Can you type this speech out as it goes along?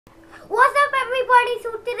What's up, everybody?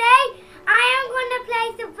 So today I am going to play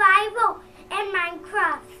survival in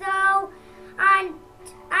Minecraft. So, and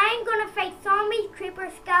I'm going to fight zombies,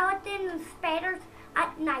 creepers, skeletons, and spiders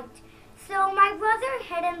at night. So my brother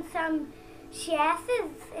hid in some chests.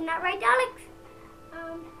 Isn't that right, Alex?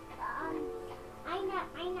 I'm not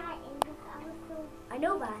in this episode. I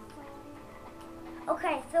know that.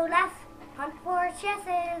 Okay, so let's hunt for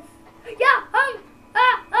chests. Yeah,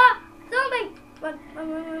 zombie! Run.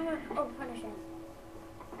 Oh, punish it.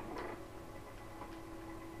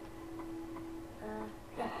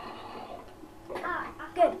 Yeah.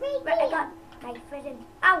 Good. Right, I got my vision.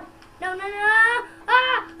 Ow! No!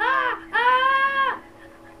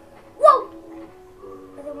 Whoa!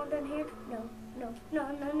 Is there one down here? No.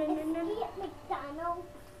 It's McDonald's.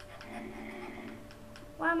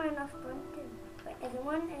 Why am I not sprinting? Wait, is there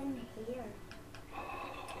one in here?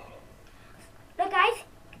 Look, guys,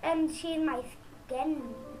 and see my skin.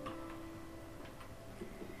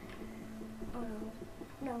 Oh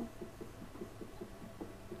no.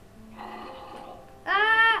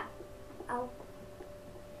 Ah! Oh.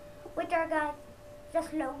 Wait there, guys.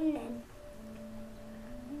 Just loading in.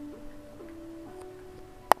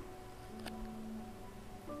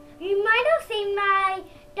 You might have seen my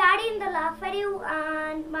daddy in the last video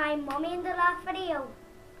and my mommy in the last video.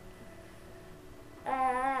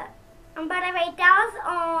 And by the way, that was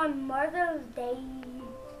on Mother's Day.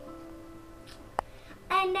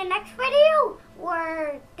 And the next video,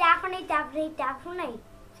 we're definitely definitely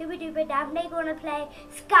gonna play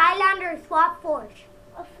Skylander Swap Forge.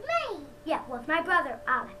 With me. Yeah, with my brother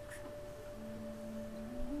Alex.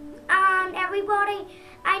 And everybody,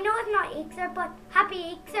 I know it's not Easter, but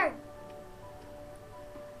happy Easter.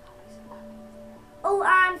 Oh,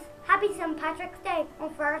 and happy St. Patrick's Day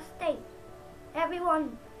on Thursday.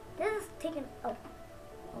 Everyone, this is taking. Oh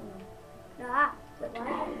no. Wait,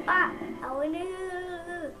 what? Oh no.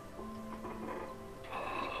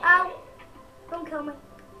 Ow. Don't kill me.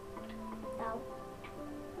 Ow.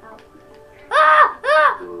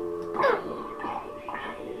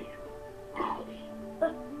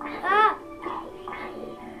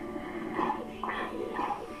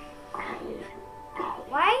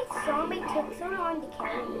 Why did zombie take so long to kill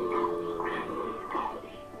me?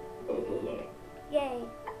 Yay,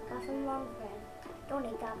 got some long thread. Don't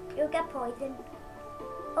eat that. You'll get poisoned.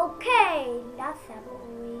 Okay, let's have a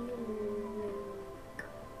wee look.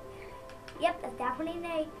 Yep, that's definitely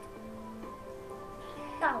Nate.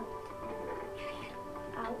 Ow.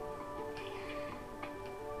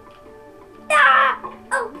 Ah!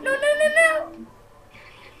 Oh, no.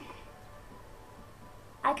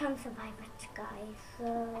 I can survive it, guys. So,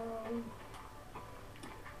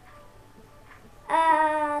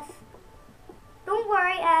 don't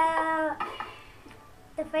worry.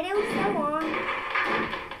 The video's still on.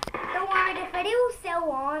 Don't worry, the video's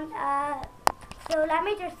still on. So let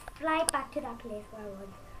me just fly back to that place where I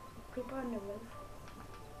was. Creeper on the roof.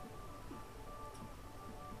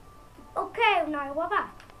 Okay, now we're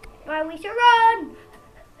back. Now we should run.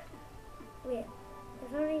 Wait,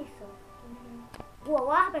 there's already so. Whoa,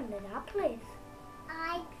 what happened to that place?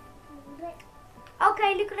 I exploded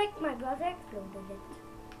Okay, look like my brother exploded it.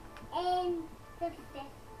 in the fifth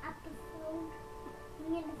episode.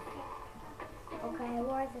 We're in the fifth episode. Okay,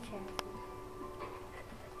 where's the chest?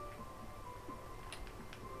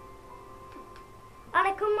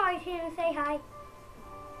 Anna, come out here and say hi.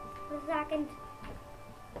 For a second.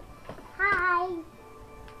 Hi.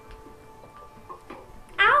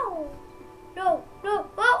 Ow! No.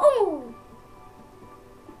 Oh!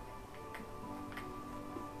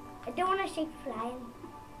 I don't want to shake flying.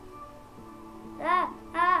 Wait,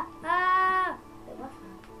 what's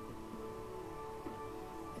that?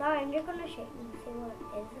 Sorry, I'm just gonna shake and see what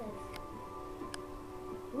is this.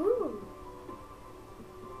 Ooh.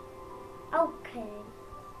 Okay.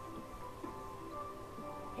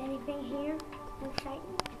 Anything here?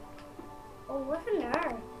 Exciting? Oh, what's in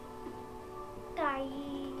there? Guys.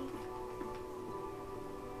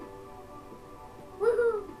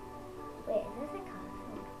 Woohoo! Wait, is this a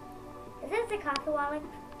castle? Is this the castle, Alex?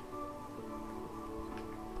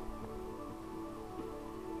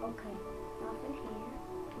 Okay, nothing here.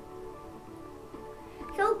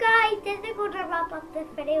 So guys, this is going to wrap up this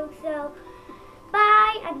video. So,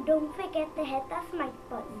 bye, and don't forget to hit that like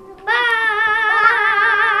button. Bye!